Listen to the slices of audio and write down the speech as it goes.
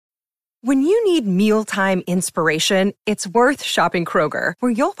When you need mealtime inspiration, it's worth shopping Kroger,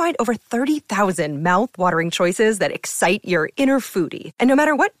 where you'll find over 30,000 mouth-watering choices that excite your inner foodie. And no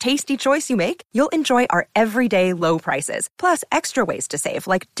matter what tasty choice you make, you'll enjoy our everyday low prices, plus extra ways to save,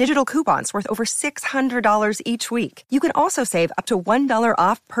 like digital coupons worth over $600 each week. You can also save up to $1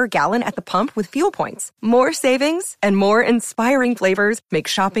 off per gallon at the pump with fuel points. More savings and more inspiring flavors make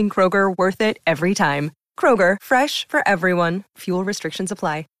shopping Kroger worth it every time. Kroger, fresh for everyone. Fuel restrictions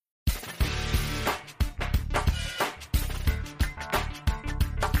apply.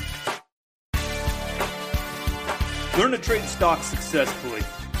 Learn to trade stocks successfully.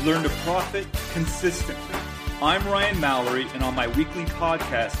 Learn to profit consistently. I'm Ryan Mallory, and on my weekly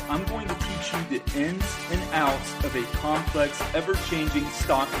podcast, I'm going to teach you the ins and outs of a complex, ever-changing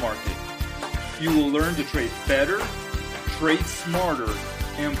stock market. You will learn to trade better, trade smarter,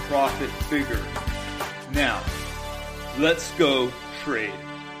 and profit bigger. Now, let's go trade.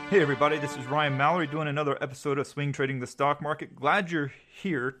 Hey everybody, this is Ryan Mallory doing another episode of Swing Trading the Stock Market. Glad you're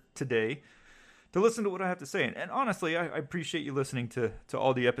here today to listen to what I have to say. And honestly, I appreciate you listening to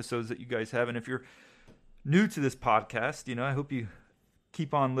all the episodes that you guys have. And if you're new to this podcast, I hope you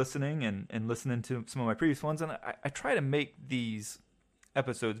keep on listening and listening to some of my previous ones. And I try to make these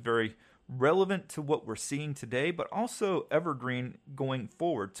episodes very relevant to what we're seeing today, but also evergreen going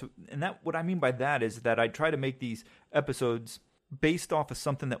forward. And what I mean by that is that I try to make these episodes based off of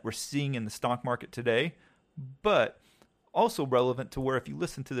something that we're seeing in the stock market today, but also relevant to where if you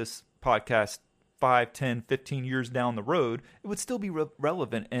listen to this podcast 5, 10, 15 years down the road, it would still be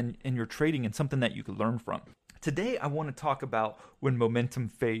relevant in your trading and something that you could learn from. Today, I want to talk about when momentum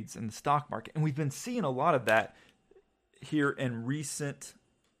fades in the stock market. And we've been seeing a lot of that here in recent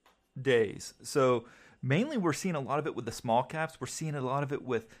days. So mainly we're seeing a lot of it with the small caps. We're seeing a lot of it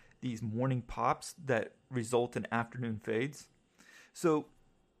with these morning pops that result in afternoon fades. So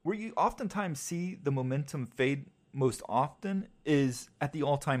where you oftentimes see the momentum fade most often is at the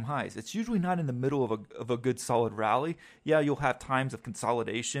all-time highs. It's usually not in the middle of a good solid rally. Yeah, you'll have times of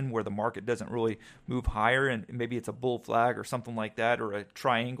consolidation where the market doesn't really move higher and maybe it's a bull flag or something like that, or a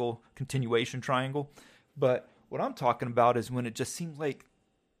triangle, continuation triangle. But what I'm talking about is when it just seems like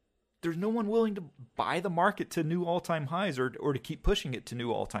there's no one willing to buy the market to new all-time highs or to keep pushing it to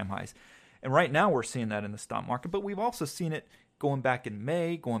new all-time highs. And right now we're seeing that in the stock market, but we've also seen it going back in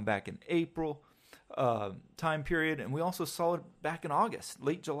May, going back in April, time period, and we also saw it back in August,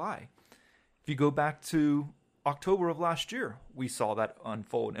 late July. If you go back to October of last year, we saw that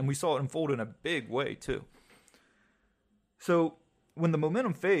unfold, and we saw it unfold in a big way too. So when the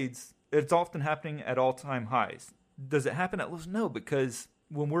momentum fades, it's often happening at all-time highs. Does it happen at lows? No, because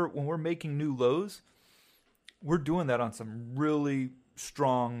when we're making new lows, we're doing that on some really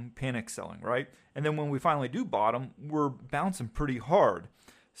strong panic selling, right? And then when we finally do bottom, we're bouncing pretty hard.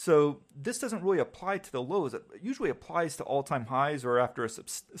 So this doesn't really apply to the lows. It usually applies to all-time highs or after a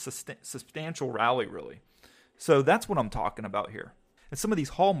substantial rally, really. So that's what I'm talking about here. And some of these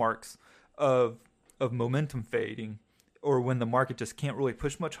hallmarks of momentum fading, or when the market just can't really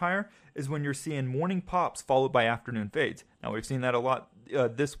push much higher, is when you're seeing morning pops followed by afternoon fades. Now, we've seen that a lot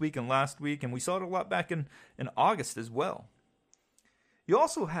this week and last week, and we saw it a lot back in August as well. You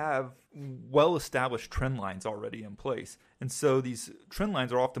also have well-established trend lines already in place. And so these trend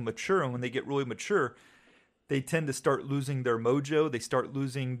lines are often mature, and when they get really mature, they tend to start losing their mojo. They start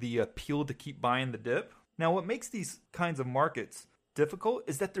losing the appeal to keep buying the dip. Now, what makes these kinds of markets difficult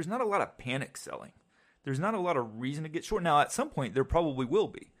is that there's not a lot of panic selling. There's not a lot of reason to get short. Now, at some point, there probably will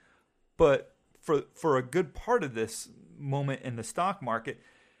be. But for a good part of this moment in the stock market,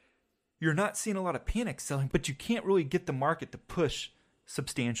 you're not seeing a lot of panic selling, but you can't really get the market to push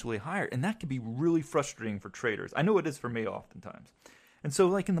substantially higher. And that can be really frustrating for traders. I know it is for me oftentimes. And so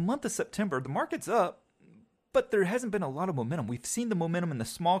like in the month of September, the market's up, but there hasn't been a lot of momentum. We've seen the momentum in the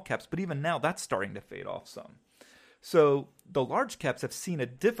small caps, but even now that's starting to fade off some. So the large caps have seen a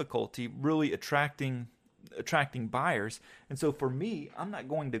difficulty really attracting buyers. And so for me, I'm not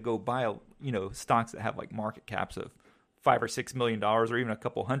going to go buy, stocks that have like market caps of $5 or $6 million or even a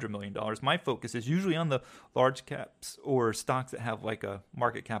couple $100 million. My focus is usually on the large caps or stocks that have like a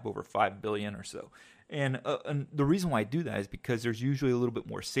market cap over $5 billion or so. And the reason why I do that is because there's usually a little bit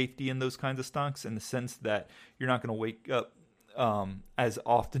more safety in those kinds of stocks, in the sense that you're not going to wake up as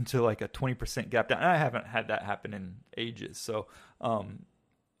often to like a 20% gap down. And I haven't had that happen in ages. So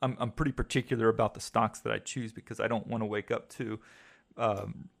I'm pretty particular about the stocks that I choose, because I don't want to wake up to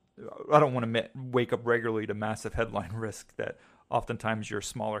wake up regularly to massive headline risk that oftentimes your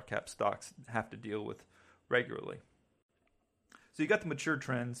smaller cap stocks have to deal with regularly. So you got the mature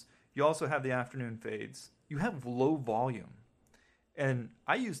trends. You also have the afternoon fades. You have low volume. And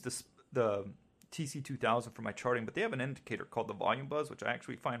I use the TC2000 for my charting, but they have an indicator called the volume buzz, which I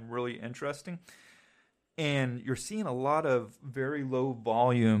actually find really interesting. And you're seeing a lot of very low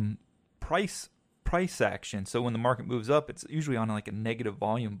volume price action. So when the market moves up, it's usually on like a negative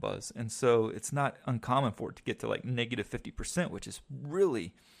volume buzz. And so it's not uncommon for it to get to like negative 50%, which is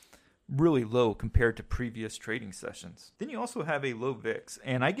really, really low compared to previous trading sessions. Then you also have a low VIX.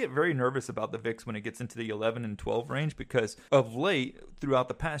 And I get very nervous about the VIX when it gets into the 11 and 12 range, because of late, throughout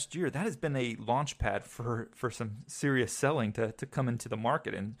the past year, that has been a launch pad for some serious selling to come into the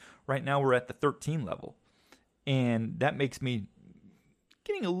market. And right now we're at the 13 level. And that makes me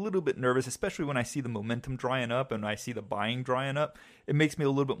getting a little bit nervous, especially when I see the momentum drying up and I see the buying drying up. It makes me a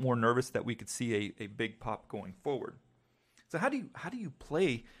little bit more nervous that we could see a big pop going forward. So how do you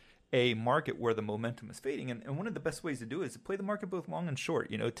play a market where the momentum is fading? And one of the best ways to do it is to play the market both long and short.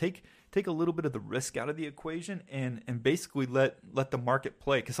 You know, take a little bit of the risk out of the equation and basically let the market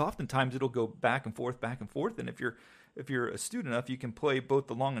play, because oftentimes it'll go back and forth. And if you're astute enough, you can play both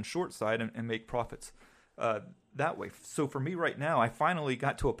the long and short side and make profits that way. So for me right now, I finally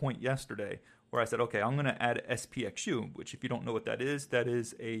got to a point yesterday where I said, okay, I'm going to add SPXU, which if you don't know what that is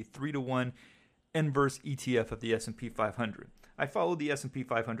a 3-to-1 inverse ETF of the S&P 500. I follow the S&P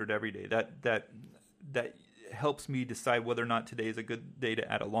 500 every day. That helps me decide whether or not today is a good day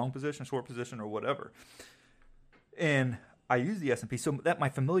to add a long position, short position, or whatever. And I use the S&P, so that my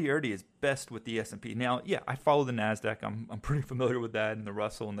familiarity is best with the S&P. Now, yeah, I follow the NASDAQ. I'm pretty familiar with that, and the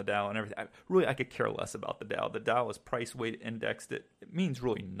Russell and the Dow and everything. I could care less about the Dow. The Dow is price weight indexed. It means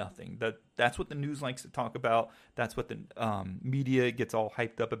really nothing. That's what the news likes to talk about. That's what the media gets all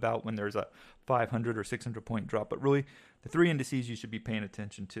hyped up about when there's a 500 or 600 point drop. But really, the three indices you should be paying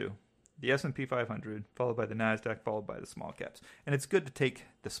attention to: the S&P 500, followed by the NASDAQ, followed by the small caps. And it's good to take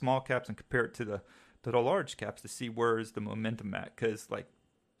the small caps and compare it to the large caps to see where is the momentum at, because like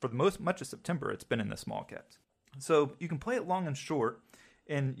for the much of September, it's been in the small caps. So you can play it long and short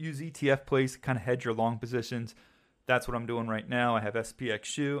and use ETF plays to kind of hedge your long positions. That's what I'm doing right now. I have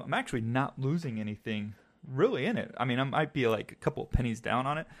SPXU. I'm actually not losing anything really in it. I mean, I might be like a couple of pennies down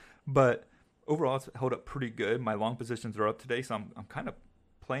on it, but overall it's held up pretty good. My long positions are up today, so I'm kind of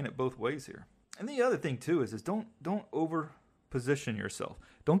playing it both ways here. And the other thing too is don't over position yourself.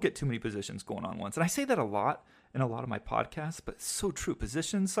 Don't get too many positions going on once. And I say that a lot in a lot of my podcasts, but it's so true.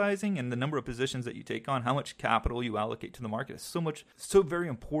 Position sizing and the number of positions that you take on, how much capital you allocate to the market is so very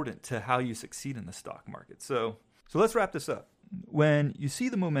important to how you succeed in the stock market. So let's wrap this up. When you see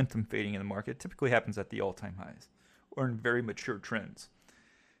the momentum fading in the market, it typically happens at the all-time highs or in very mature trends.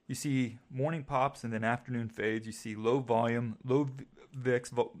 You see morning pops and then afternoon fades. You see low volume, low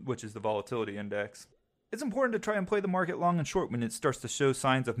VIX, which is the volatility index. It's important to try and play the market long and short when it starts to show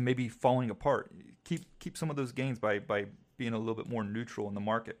signs of maybe falling apart. Keep some of those gains by being a little bit more neutral in the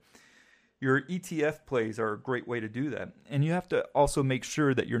market. Your ETF plays are a great way to do that. And you have to also make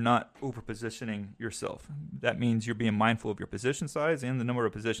sure that you're not over-positioning yourself. That means you're being mindful of your position size and the number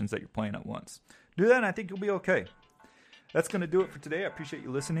of positions that you're playing at once. Do that and I think you'll be okay. That's going to do it for today. I appreciate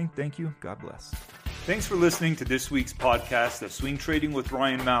you listening. Thank you. God bless. Thanks for listening to this week's podcast of Swing Trading with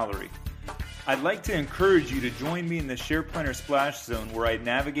Ryan Mallory. I'd like to encourage you to join me in the Share Planner Splash Zone, where I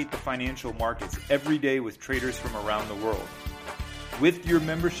navigate the financial markets every day with traders from around the world. With your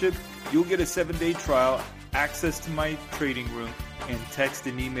membership, you'll get a 7-day trial, access to my trading room, and text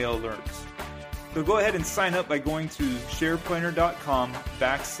and email alerts. So go ahead and sign up by going to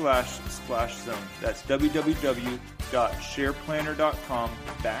shareplanner.com/splash zone. That's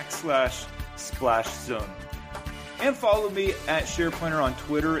www.shareplanner.com/splash zone. And follow me at SharePlanner on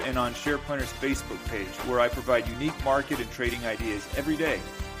Twitter and on SharePlanner's Facebook page, where I provide unique market and trading ideas every day.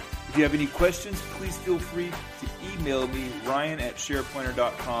 If you have any questions, please feel free to email me,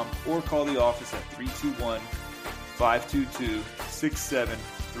 ryan@shareplanner.com, or call the office at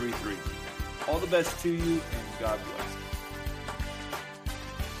 321-522-6733. All the best to you, and God bless.